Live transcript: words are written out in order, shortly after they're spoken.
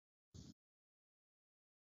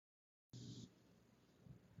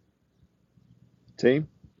Team,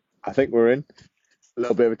 I think we're in. A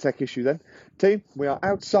little bit of a tech issue then. Team, we are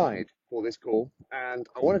outside for this call, and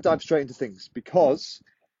I want to dive straight into things because,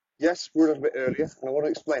 yes, we're a little bit earlier, and I want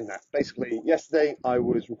to explain that. Basically, yesterday I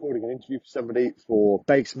was recording an interview for somebody for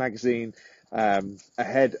Base Magazine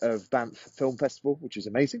ahead of Banff Film Festival, which is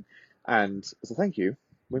amazing. And as a thank you,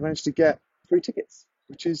 we managed to get free tickets,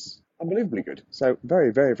 which is unbelievably good. So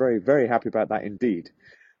very, very, very, very happy about that indeed.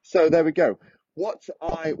 So there we go. What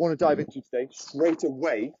I want to dive into today straight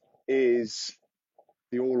away is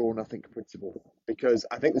the all or nothing principle, because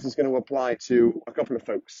I think this is going to apply to a couple of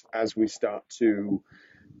folks as we start to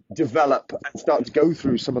develop and start to go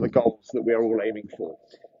through some of the goals that we are all aiming for.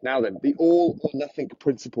 Now then, the all or nothing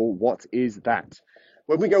principle, what is that?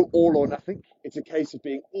 When we go all or nothing, it's a case of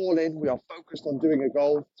being all in. We are focused on doing a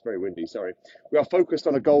goal. It's very windy, sorry. We are focused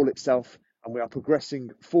on a goal itself and we are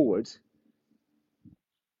progressing forward,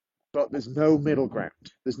 but there's no middle ground.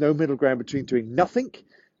 There's no middle ground between doing nothing.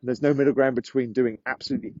 And there's no middle ground between doing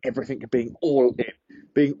absolutely everything and being all in.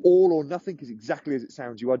 Being all or nothing is exactly as it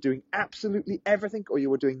sounds. You are doing absolutely everything or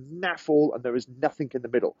you are doing naff all and there is nothing in the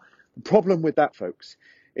middle. The problem with that, folks,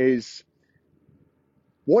 is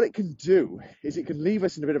what it can do is it can leave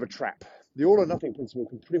us in a bit of a trap. The all or nothing principle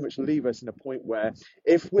can pretty much leave us in a point where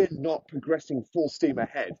if we're not progressing full steam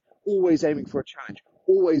ahead, always aiming for a challenge,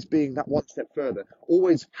 always being that one step further,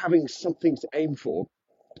 always having something to aim for,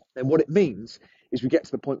 then what it means is we get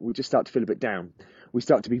to the point where we just start to feel a bit down. We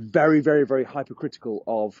start to be very, very, very hypercritical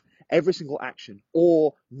of every single action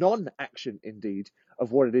or non-action indeed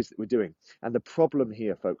of what it is that we're doing. And the problem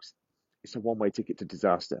here, folks, it's a one-way ticket to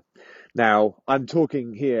disaster. Now, I'm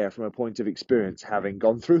talking here from a point of experience, having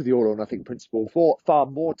gone through the all or nothing principle for far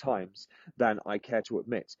more times than I care to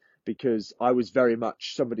admit, because I was very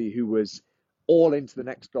much somebody who was all into the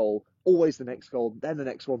next goal, always the next goal, then the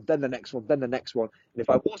next one, then the next one, then the next one. And if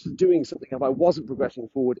I wasn't doing something, if I wasn't progressing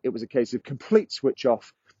forward, it was a case of complete switch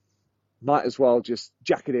off. Might as well just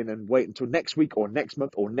jack it in and wait until next week or next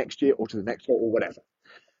month or next year or to the next goal or whatever.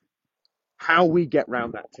 How we get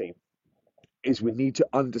round that, team, is we need to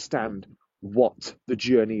understand what the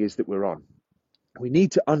journey is that we're on. We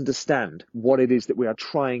need to understand what it is that we are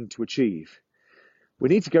trying to achieve. We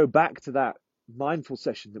need to go back to that mindful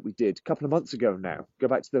session that we did a couple of months ago now. Go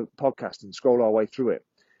back to the podcast and scroll our way through it.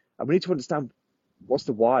 And we need to understand what's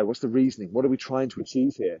the why, what's the reasoning, what are we trying to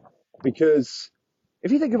achieve here? Because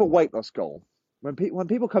if you think of a weight loss goal, when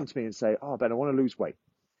people come to me and say, oh, Ben, I want to lose weight,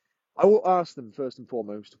 I will ask them first and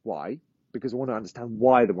foremost why, because I want to understand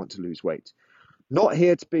why they want to lose weight. Not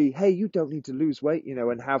here to be, hey, you don't need to lose weight,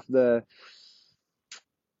 and have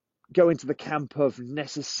go into the camp of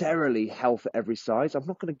necessarily health at every size. I'm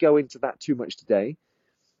not going to go into that too much today,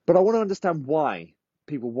 but I want to understand why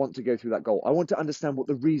people want to go through that goal. I want to understand what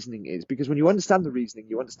the reasoning is, because when you understand the reasoning,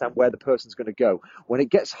 you understand where the person's going to go. When it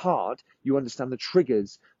gets hard, you understand the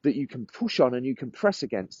triggers that you can push on and you can press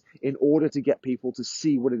against in order to get people to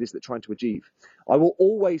see what it is they're trying to achieve. I will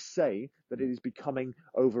always say that it is becoming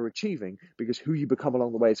overachieving, because who you become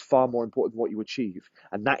along the way is far more important than what you achieve.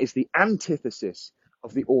 And that is the antithesis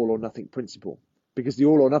of the all or nothing principle. Because the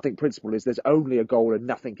all or nothing principle is there's only a goal and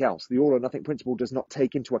nothing else. The all or nothing principle does not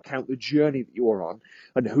take into account the journey that you are on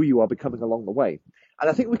and who you are becoming along the way. And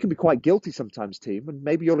I think we can be quite guilty sometimes, team, and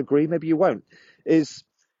maybe you'll agree, maybe you won't, is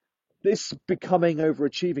this becoming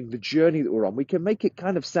overachieving, the journey that we're on. We can make it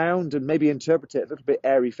kind of sound and maybe interpret it a little bit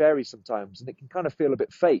airy-fairy sometimes, and it can kind of feel a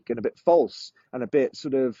bit fake and a bit false and a bit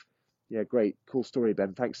sort of, yeah, great, cool story,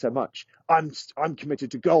 Ben, thanks so much. I'm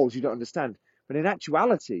committed to goals you don't understand. But in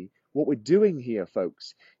actuality, what we're doing here,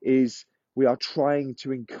 folks, is we are trying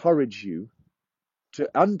to encourage you to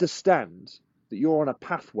understand that you're on a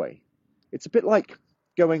pathway. It's a bit like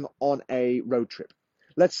going on a road trip.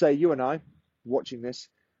 Let's say you and I, watching this,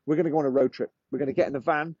 we're going to go on a road trip. We're going to get in a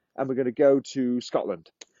van and we're going to go to Scotland.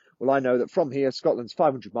 Well, I know that from here, Scotland's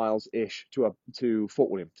 500 miles-ish to Fort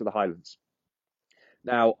William, to the Highlands.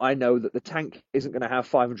 Now, I know that the tank isn't going to have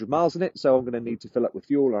 500 miles in it, so I'm going to need to fill up with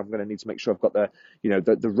fuel, and I'm going to need to make sure I've got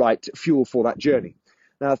the right fuel for that journey.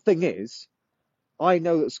 Now, the thing is, I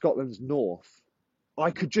know that Scotland's north. I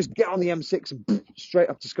could just get on the M6 and straight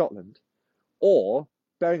up to Scotland, or,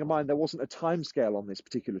 bearing in mind there wasn't a time scale on this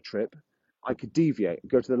particular trip, I could deviate,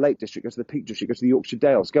 go to the Lake District, go to the Peak District, go to the Yorkshire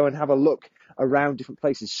Dales, go and have a look around different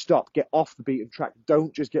places, stop, get off the beaten track,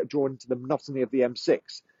 don't just get drawn into the monotony of the M6.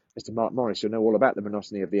 Mr. Mark Morris, you'll know all about the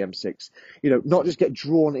monotony of the M6. Not just get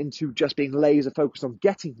drawn into just being laser focused on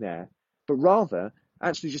getting there, but rather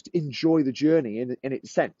actually just enjoy the journey in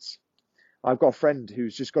its sense. I've got a friend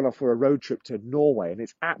who's just gone off for a road trip to Norway, and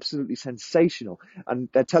it's absolutely sensational. And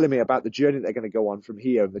they're telling me about the journey they're going to go on from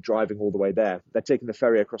here, and they're driving all the way there. They're taking the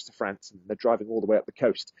ferry across to France, and they're driving all the way up the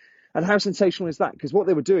coast. And how sensational is that? Because what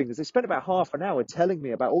they were doing is they spent about half an hour telling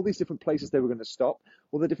me about all these different places they were going to stop,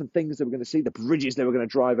 all the different things they were going to see, the bridges they were going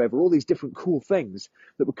to drive over, all these different cool things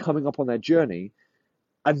that were coming up on their journey.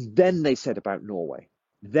 And then they said about Norway.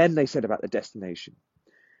 Then they said about the destination.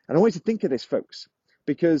 And I want you to think of this, folks,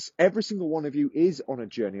 because every single one of you is on a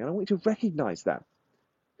journey, and I want you to recognize that.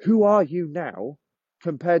 Who are you now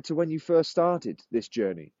compared to when you first started this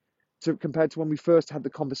journey, compared to when we first had the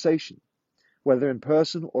conversation, whether in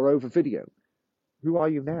person or over video? Who are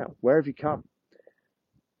you now? Where have you come?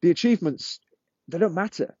 The achievements, they don't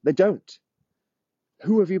matter. They don't.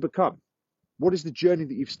 Who have you become? What is the journey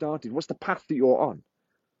that you've started? What's the path that you're on?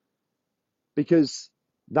 Because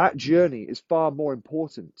that journey is far more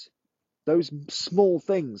important. Those small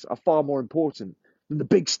things are far more important than the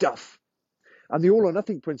big stuff. And the all or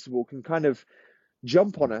nothing principle can kind of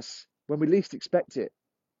jump on us when we least expect it.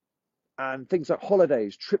 And things like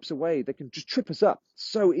holidays, trips away, they can just trip us up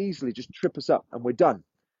so easily, just trip us up, and we're done.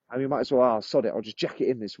 And we might as well, sod it, I'll just jack it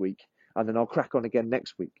in this week, and then I'll crack on again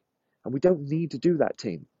next week. And we don't need to do that,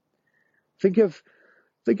 team. Think of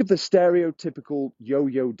the stereotypical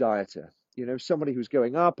yo-yo dieter. You know, somebody who's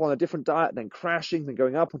going up on a different diet, then crashing, then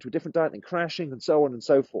going up onto a different diet, then crashing, and so on and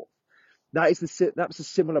so forth. That's a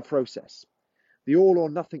similar process. The all or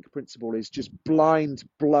nothing principle is just blind,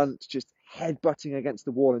 blunt, just headbutting against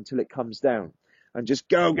the wall until it comes down, and just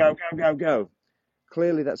go, go, go, go, go.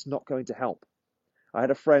 Clearly, that's not going to help. I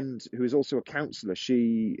had a friend who is also a counselor.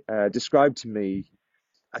 She described to me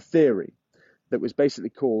a theory that was basically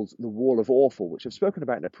called the wall of awful, which I've spoken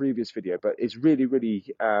about in a previous video, but is really,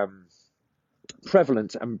 really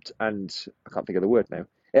prevalent and I can't think of the word now.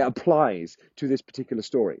 It applies to this particular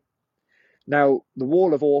story. Now, the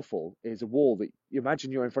wall of awful is a wall that you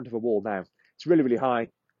imagine you're in front of a wall now. It's really, really high.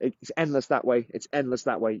 It's endless that way. It's endless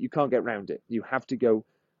that way. You can't get around it. You have to go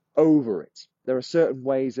over it. There are certain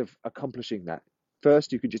ways of accomplishing that.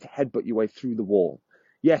 First, you can just headbutt your way through the wall.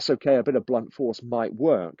 Yes, okay, a bit of blunt force might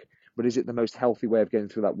work, but is it the most healthy way of getting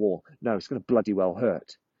through that wall? No, it's going to bloody well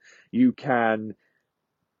hurt. You can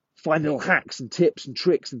find little hacks and tips and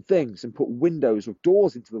tricks and things and put windows or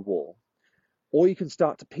doors into the wall. Or you can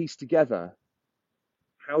start to piece together,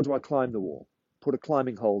 how do I climb the wall? Put a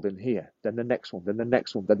climbing hold in here, then the next one, then the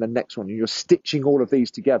next one, then the next one. And you're stitching all of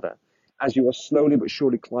these together as you are slowly but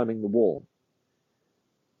surely climbing the wall.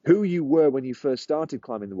 Who you were when you first started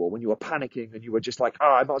climbing the wall, when you were panicking and you were just like, I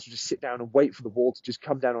might as well just sit down and wait for the wall to just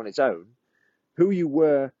come down on its own. Who you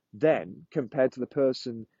were then compared to the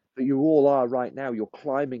person that you all are right now, you're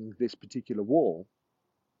climbing this particular wall,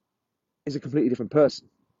 is a completely different person.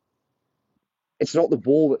 It's not the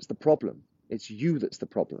wall that's the problem. It's you that's the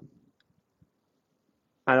problem.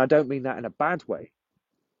 And I don't mean that in a bad way.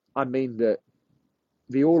 I mean that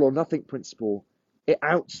the all or nothing principle, it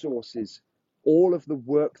outsources all of the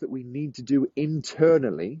work that we need to do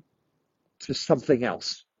internally to something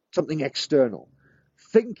else, something external,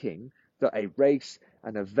 thinking that a race,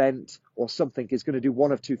 an event, or something is going to do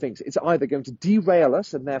one of two things. It's either going to derail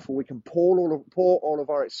us, and therefore we can pour all of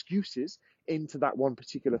our excuses into that one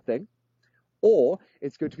particular thing, or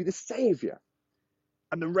it's going to be the savior.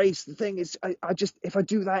 And the race, the thing is, if I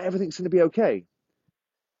do that, everything's going to be okay.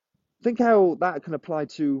 Think how that can apply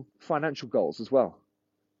to financial goals as well.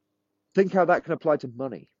 Think how that can apply to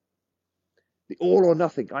money. The all or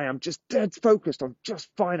nothing. I am just dead focused on just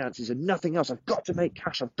finances and nothing else. I've got to make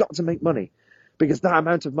cash. I've got to make money because that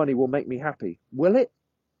amount of money will make me happy. Will it?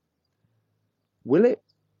 Will it?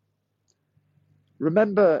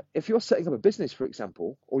 Remember, if you're setting up a business, for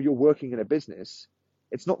example, or you're working in a business,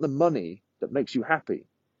 it's not the money that makes you happy.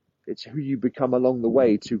 It's who you become along the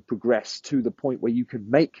way to progress to the point where you can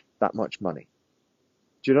make that much money.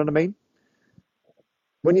 Do you know what I mean?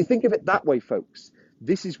 When you think of it that way, folks,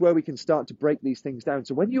 this is where we can start to break these things down.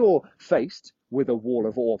 So when you're faced with a wall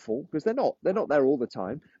of awful, because they're not there all the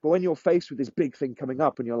time, but when you're faced with this big thing coming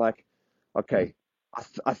up and you're like, okay,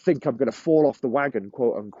 I think I'm going to fall off the wagon,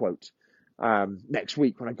 quote unquote, next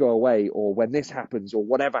week when I go away or when this happens or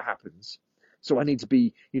whatever happens. So I need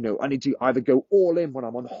to either go all in when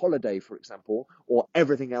I'm on holiday, for example, or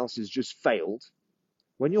everything else has just failed.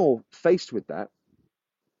 When you're faced with that,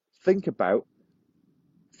 think about,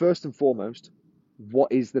 first and foremost,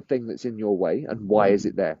 what is the thing that's in your way and why is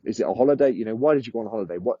it there? Is it a holiday? Why did you go on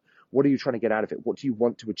holiday? What are you trying to get out of it? What do you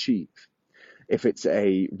want to achieve? If it's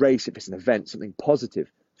a race, if it's an event, something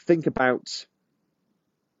positive, think about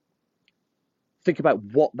Think about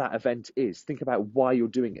what that event is. Think about why you're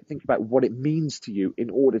doing it. Think about what it means to you in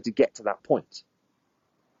order to get to that point.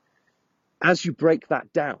 As you break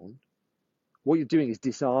that down, what you're doing is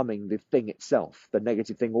disarming the thing itself, the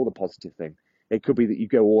negative thing or the positive thing. It could be that you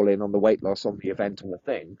go all in on the weight loss, on the event, on the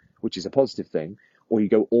thing, which is a positive thing, or you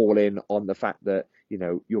go all in on the fact that, you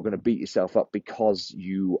know, you're going to beat yourself up because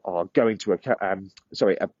you are going to,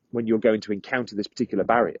 when you're going to encounter this particular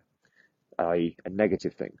barrier, i.e. a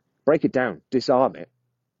negative thing. Break it down, disarm it,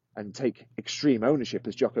 and take extreme ownership,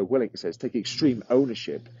 as Jocko Willink says, take extreme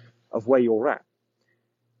ownership of where you're at.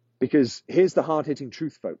 Because here's the hard-hitting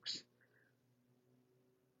truth, folks.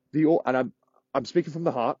 I'm speaking from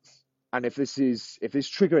the heart, and if this is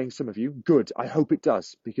triggering some of you, good. I hope it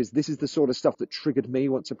does, because this is the sort of stuff that triggered me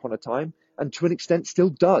once upon a time, and to an extent still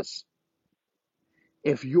does.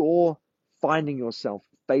 If you're finding yourself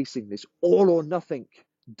facing this all or nothing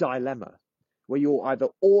dilemma, where you're either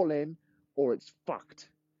all in or it's fucked,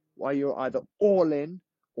 where you're either all in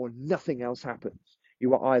or nothing else happens.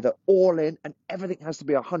 You are either all in and everything has to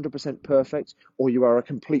be 100% perfect, or you are a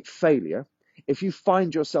complete failure. If you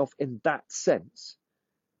find yourself in that sense,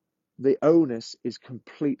 the onus is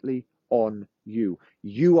completely on you.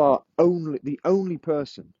 You are the only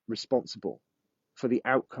person responsible for the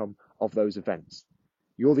outcome of those events.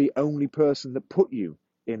 You're the only person that put you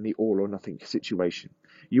in the all or nothing situation.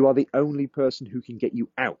 You are the only person who can get you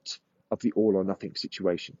out of the all or nothing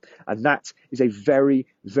situation. And that is a very,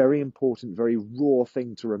 very important, very raw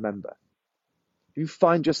thing to remember. If you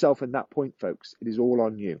find yourself in that point, folks, it is all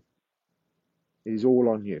on you. It is all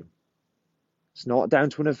on you. It's not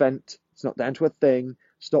down to an event. It's not down to a thing.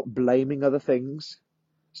 Stop blaming other things.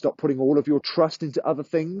 Stop putting all of your trust into other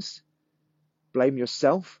things. Blame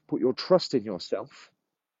yourself. Put your trust in yourself.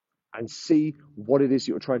 And see what it is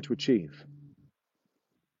you're trying to achieve.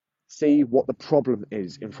 See what the problem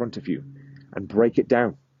is in front of you and break it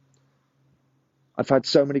down. I've had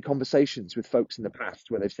so many conversations with folks in the past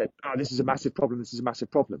where they've said, oh, this is a massive problem, this is a massive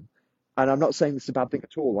problem. And I'm not saying this is a bad thing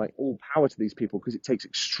at all. Like, all power to these people, because it takes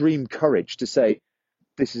extreme courage to say,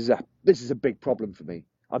 this is a big problem for me.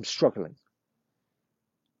 I'm struggling.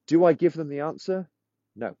 Do I give them the answer?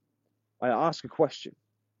 No. I ask a question.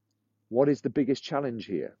 What is the biggest challenge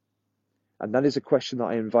here? And that is a question that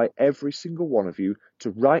I invite every single one of you to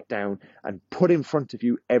write down and put in front of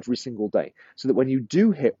you every single day. So that when you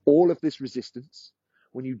do hit all of this resistance,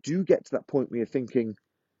 when you do get to that point where you're thinking,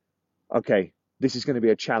 okay, this is going to be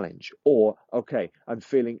a challenge, or, okay, I'm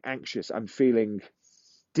feeling anxious, I'm feeling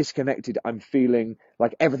disconnected, I'm feeling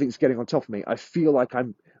like everything's getting on top of me, I feel like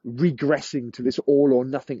I'm regressing to this all or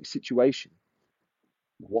nothing situation.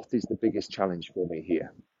 What is the biggest challenge for me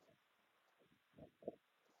here?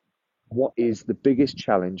 What is the biggest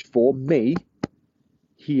challenge for me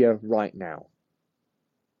here right now?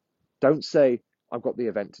 Don't say, I've got the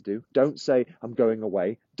event to do. Don't say, I'm going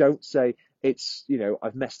away. Don't say, it's,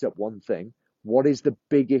 I've messed up one thing. What is the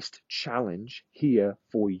biggest challenge here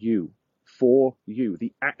for you? For you,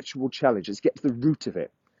 the actual challenge. Let's get to the root of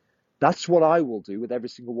it. That's what I will do with every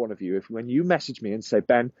single one of you. When you message me and say,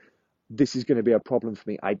 Ben, this is going to be a problem for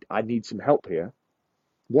me, I need some help here.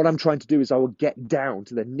 What I'm trying to do is I will get down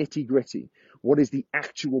to the nitty gritty. What is the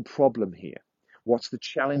actual problem here? What's the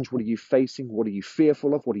challenge? What are you facing? What are you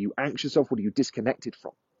fearful of? What are you anxious of? What are you disconnected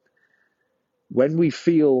from? When we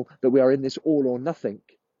feel that we are in this all or nothing,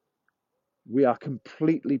 we are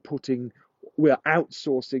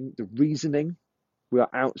outsourcing the reasoning. We are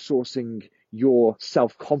outsourcing your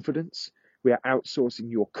self-confidence. We are outsourcing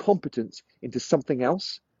your competence into something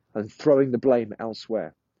else and throwing the blame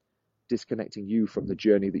elsewhere, disconnecting you from the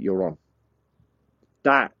journey that you're on.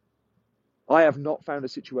 I have not found a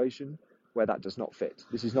situation where that does not fit.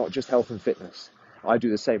 This is not just health and fitness. I do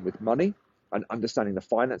the same with money and understanding the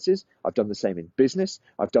finances. I've done the same in business.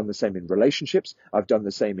 I've done the same in relationships. I've done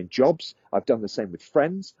the same in jobs. I've done the same with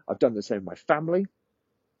friends. I've done the same with my family.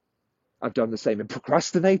 I've done the same in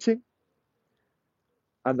procrastinating.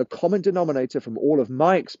 And the common denominator from all of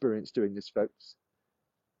my experience doing this, folks,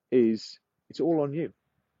 is it's all on you.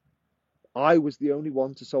 I was the only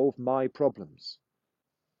one to solve my problems.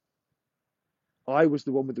 I was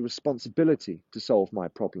the one with the responsibility to solve my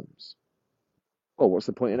problems. Well, what's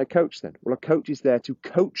the point in a coach then? Well, a coach is there to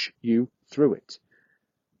coach you through it.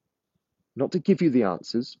 Not to give you the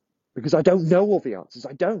answers, because I don't know all the answers.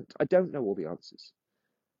 I don't know all the answers.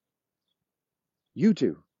 You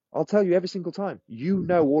do. I'll tell you every single time. You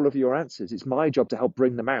know all of your answers. It's my job to help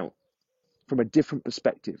bring them out from a different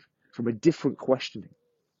perspective, from a different questioning.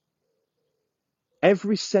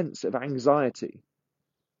 Every sense of anxiety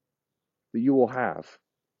that you will have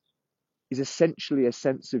is essentially a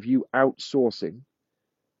sense of you outsourcing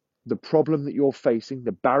the problem that you're facing,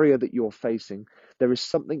 the barrier that you're facing, there is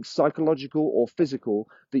something psychological or physical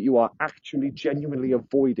that you are actually genuinely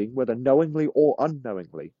avoiding, whether knowingly or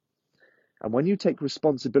unknowingly. And when you take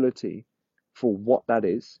responsibility for what that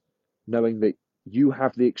is, knowing that you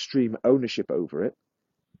have the extreme ownership over it,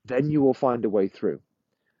 then you will find a way through.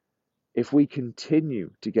 If we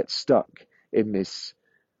continue to get stuck in this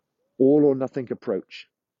all or nothing approach,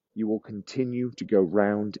 you will continue to go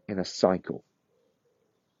round in a cycle.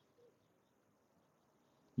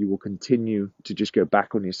 You will continue to just go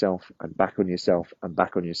back on yourself and back on yourself and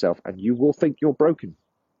back on yourself, and you will think you're broken,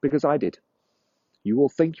 because I did. You will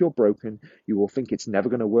think you're broken. You will think it's never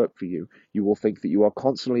going to work for you. You will think that you are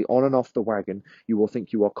constantly on and off the wagon. You will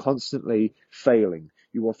think you are constantly failing.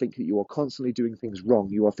 You will think that you are constantly doing things wrong.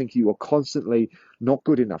 You will think you are constantly not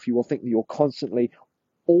good enough. You will think that you're constantly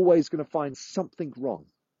always going to find something wrong,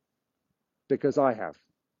 because I have.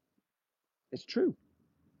 It's true.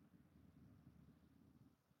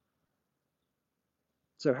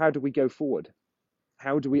 So how do we go forward?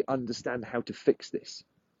 How do we understand how to fix this?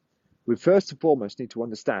 We first and foremost need to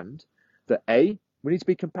understand that A, we need to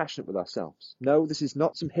be compassionate with ourselves. No, this is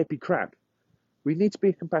not some hippie crap. We need to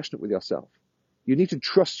be compassionate with yourself. You need to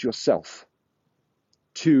trust yourself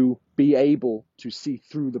to be able to see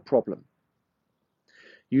through the problem.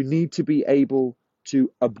 You need to be able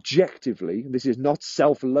to objectively, this is not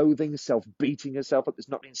self-loathing, self-beating yourself up, it's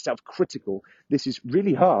not being self-critical. This is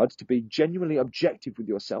really hard, to be genuinely objective with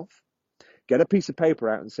yourself. Get a piece of paper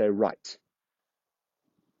out and say, right,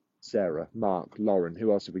 Sarah, Mark, Lauren,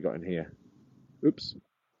 who else have we got in here? Oops.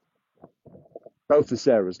 Both the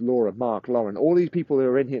Sarahs, Laura, Mark, Lauren, all these people who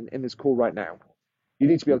are in here in this call right now. You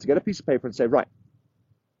need to be able to get a piece of paper and say, right,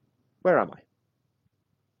 where am I?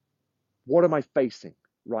 What am I facing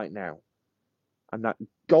right now? And that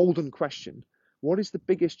golden question, what is the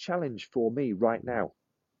biggest challenge for me right now?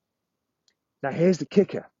 Now, here's the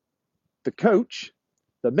kicker. The coach,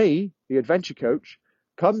 the adventure coach,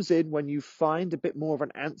 comes in when you find a bit more of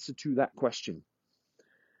an answer to that question.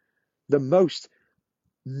 The most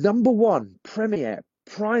number one,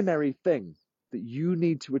 primary thing that you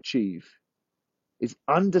need to achieve is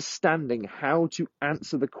understanding how to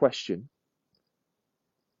answer the question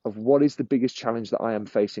of what is the biggest challenge that I am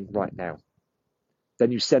facing right now.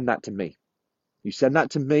 Then you send that to me. You send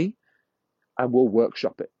that to me and we'll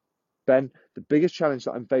workshop it. Ben, the biggest challenge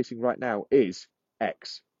that I'm facing right now is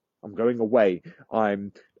X. I'm going away.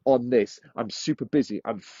 I'm on this. I'm super busy.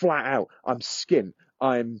 I'm flat out. I'm skint.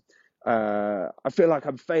 I feel like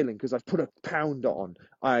I'm failing because I've put a pound on.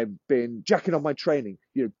 I've been jacking on my training.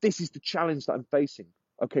 This is the challenge that I'm facing.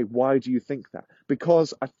 Okay, why do you think that?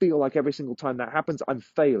 Because I feel like every single time that happens, I'm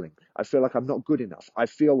failing. I feel like I'm not good enough. I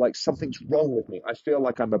feel like something's wrong with me. I feel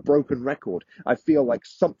like I'm a broken record. I feel like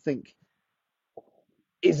something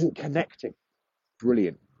isn't connecting.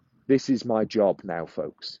 Brilliant. This is my job now,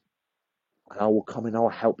 folks. And I will come and I'll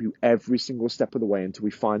help you every single step of the way until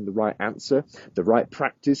we find the right answer, the right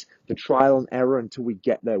practice, the trial and error until we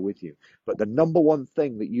get there with you. But the number one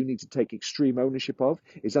thing that you need to take extreme ownership of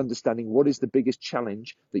is understanding what is the biggest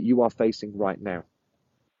challenge that you are facing right now.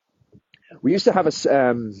 We used to have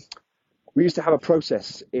a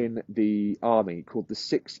process in the army called the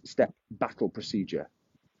 6-step battle procedure.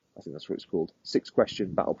 I think that's what it's called.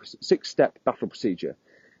 6-step battle procedure.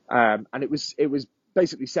 And it was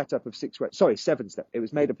basically set up of 7 steps. It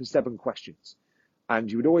was made up of 7 questions. And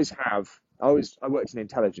you would always have, I worked in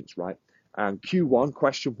intelligence, right? And Q1,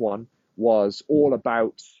 question 1, was all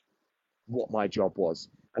about what my job was.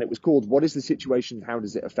 And it was called, what is the situation? How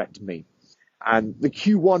does it affect me? And the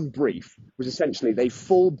Q1 brief was essentially the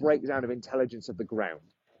full breakdown of intelligence of the ground.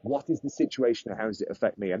 What is the situation and how does it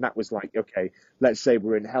affect me? And that was like, okay, let's say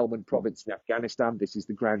we're in Helmand province in Afghanistan. This is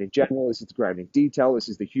the ground in general. This is the ground in detail. This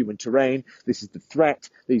is the human terrain. This is the threat.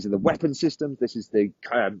 These are the weapon systems. This is the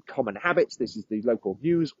common habits. This is the local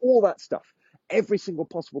news, all that stuff. Every single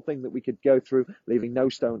possible thing that we could go through, leaving no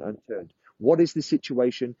stone unturned. What is the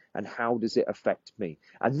situation and how does it affect me?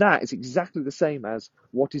 And that is exactly the same as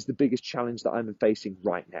what is the biggest challenge that I'm facing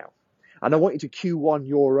right now? And I want you to Q1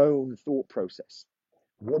 your own thought process.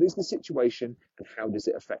 What is the situation and how does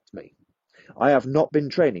it affect me? I have not been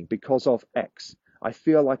training because of X. I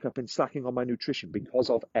feel like I've been slacking on my nutrition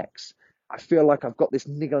because of X. I feel like I've got this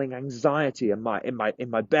niggling anxiety in my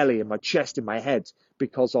belly, in my chest, in my head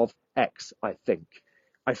because of X, I think.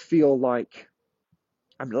 I feel like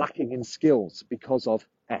I'm lacking in skills because of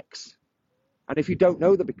X. And if you don't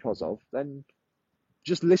know the because of, then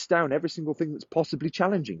just list down every single thing that's possibly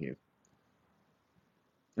challenging you.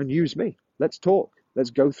 And use me. Let's talk.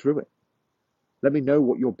 Let's go through it. Let me know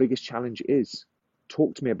what your biggest challenge is.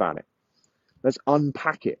 Talk to me about it. Let's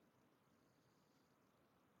unpack it.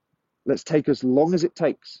 Let's take as long as it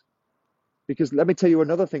takes. Because let me tell you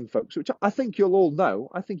another thing, folks, which I think you'll all know,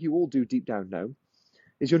 I think you all do deep down know,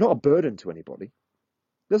 is you're not a burden to anybody.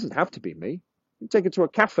 It doesn't have to be me. You take it to a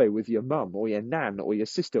cafe with your mum or your nan or your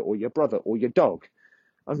sister or your brother or your dog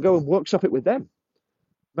and go and workshop it with them.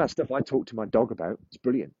 That stuff I talk to my dog about, it's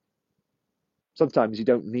brilliant. Sometimes you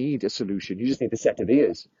don't need a solution, you just need a set of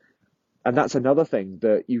ears. And that's another thing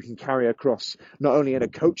that you can carry across not only in a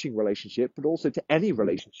coaching relationship, but also to any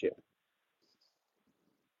relationship.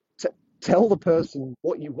 Tell the person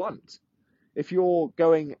what you want. If you're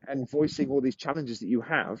going and voicing all these challenges that you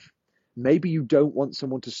have, maybe you don't want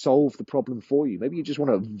someone to solve the problem for you. Maybe you just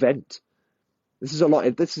want to vent. This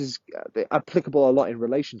is applicable a lot in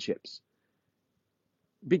relationships.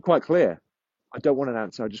 Be quite clear. I don't want an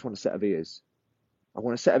answer. I just want a set of ears. I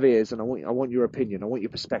want a set of ears, and I want your opinion. I want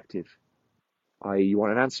your perspective. You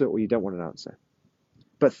want an answer or you don't want an answer.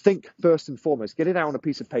 But think first and foremost, get it out on a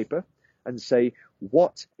piece of paper and say,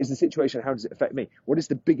 what is the situation? How does it affect me? What is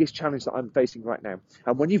the biggest challenge that I'm facing right now?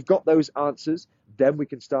 And when you've got those answers, then we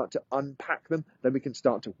can start to unpack them, then we can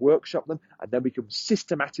start to workshop them, and then we can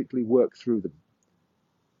systematically work through them.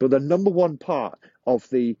 But the number one part of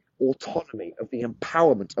the autonomy, of the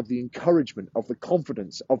empowerment, of the encouragement, of the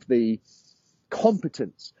confidence, of the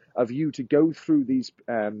competence of you to go through these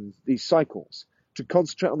cycles, to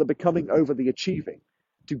concentrate on the becoming over the achieving,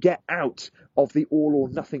 to get out of the all or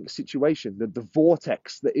nothing situation, the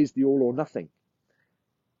vortex that is the all or nothing,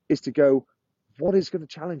 is to go, what is going to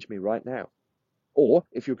challenge me right now? Or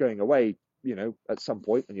if you're going away, at some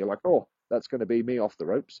point and you're like, oh, that's going to be me off the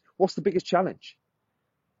ropes. What's the biggest challenge?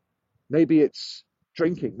 Maybe it's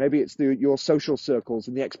drinking. Maybe it's your social circles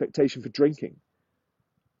and the expectation for drinking.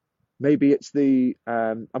 Maybe it's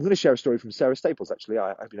I'm going to share a story from Sarah Staples, actually.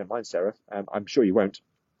 I hope you don't mind, Sarah. I'm sure you won't.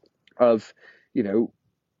 Of,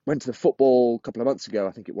 went to the football a couple of months ago,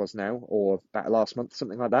 I think it was now, or about last month,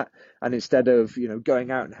 something like that. And instead of, going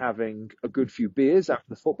out and having a good few beers after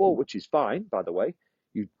the football, which is fine, by the way,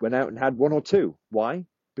 you went out and had one or two. Why?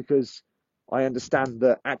 Because I understand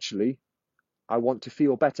that actually I want to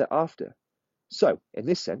feel better after. So, in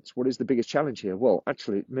this sense, what is the biggest challenge here? Well,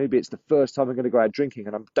 actually, maybe it's the first time I'm going to go out drinking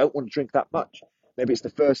and I don't want to drink that much. Maybe it's the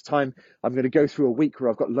first time I'm going to go through a week where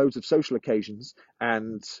I've got loads of social occasions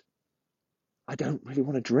and I don't really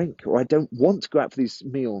want to drink, or I don't want to go out for these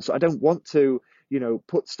meals. I don't want to,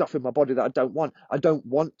 put stuff in my body that I don't want. I don't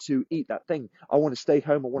want to eat that thing. I want to stay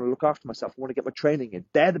home. I want to look after myself. I want to get my training in.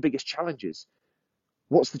 They're the biggest challenges.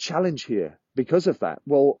 What's the challenge here because of that?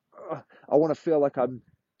 Well, I want to feel like I'm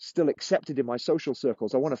still accepted in my social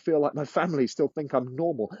circles. I want to feel like my family still think I'm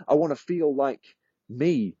normal. I want to feel like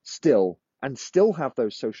me still and still have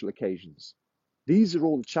those social occasions. These are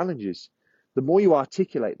all the challenges. The more you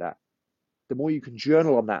articulate that, the more you can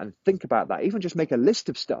journal on that and think about that, even just make a list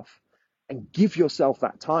of stuff and give yourself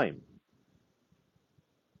that time,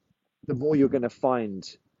 the more you're going to find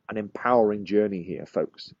an empowering journey here,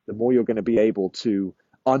 folks. The more you're going to be able to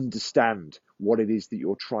understand what it is that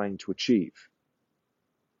you're trying to achieve.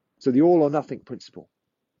 So the all or nothing principle,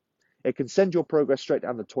 it can send your progress straight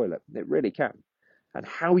down the toilet. It really can. And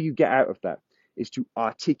how you get out of that is to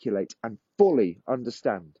articulate and fully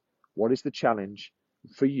understand what is the challenge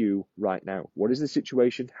for you right now. What is the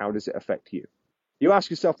situation? How does it affect you? You ask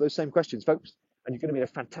yourself those same questions, folks, and you're going to be in a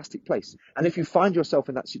fantastic place. And if you find yourself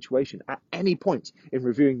in that situation at any point in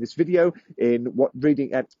reviewing this video, listening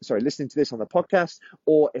to this on the podcast,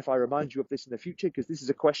 or if I remind you of this in the future, because this is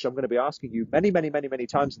a question I'm going to be asking you many, many, many, many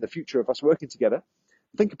times in the future of us working together,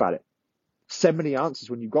 think about it. Send me the answers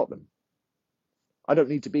when you've got them. I don't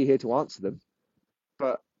need to be here to answer them,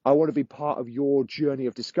 but I want to be part of your journey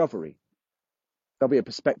of discovery. There'll be a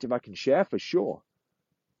perspective I can share for sure.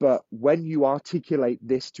 But when you articulate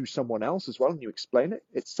this to someone else as well and you explain it,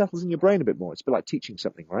 it settles in your brain a bit more. It's a bit like teaching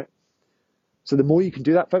something, right? So the more you can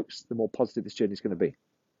do that, folks, the more positive this journey is going to be.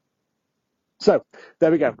 So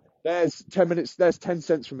there we go. There's 10 minutes. There's 10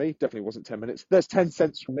 cents from me. Definitely wasn't 10 minutes. There's 10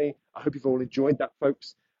 cents from me. I hope you've all enjoyed that,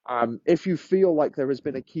 folks. If you feel like there has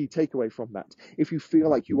been a key takeaway from that, if you feel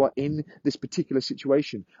like you are in this particular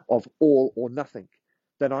situation of all or nothing,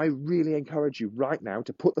 then I really encourage you right now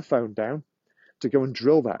to put the phone down, to go and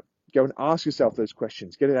drill that. Go and ask yourself those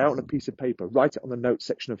questions. Get it out on a piece of paper. Write it on the notes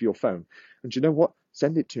section of your phone. And you know what?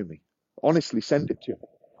 Send it to me. Honestly, send it to me.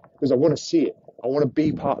 Because I want to see it. I want to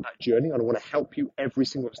be part of that journey. And I want to help you every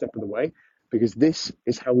single step of the way. Because this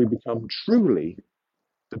is how we become truly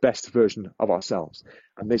the best version of ourselves.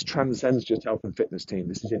 And this transcends just health and fitness, team.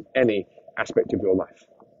 This is in any aspect of your life.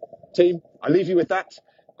 Team, I leave you with that.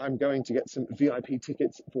 I'm going to get some VIP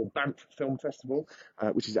tickets for Banff Film Festival,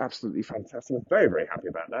 which is absolutely fantastic. I'm very, very happy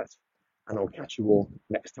about that. and I'll catch you all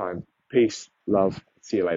next time. Peace, love, see you later.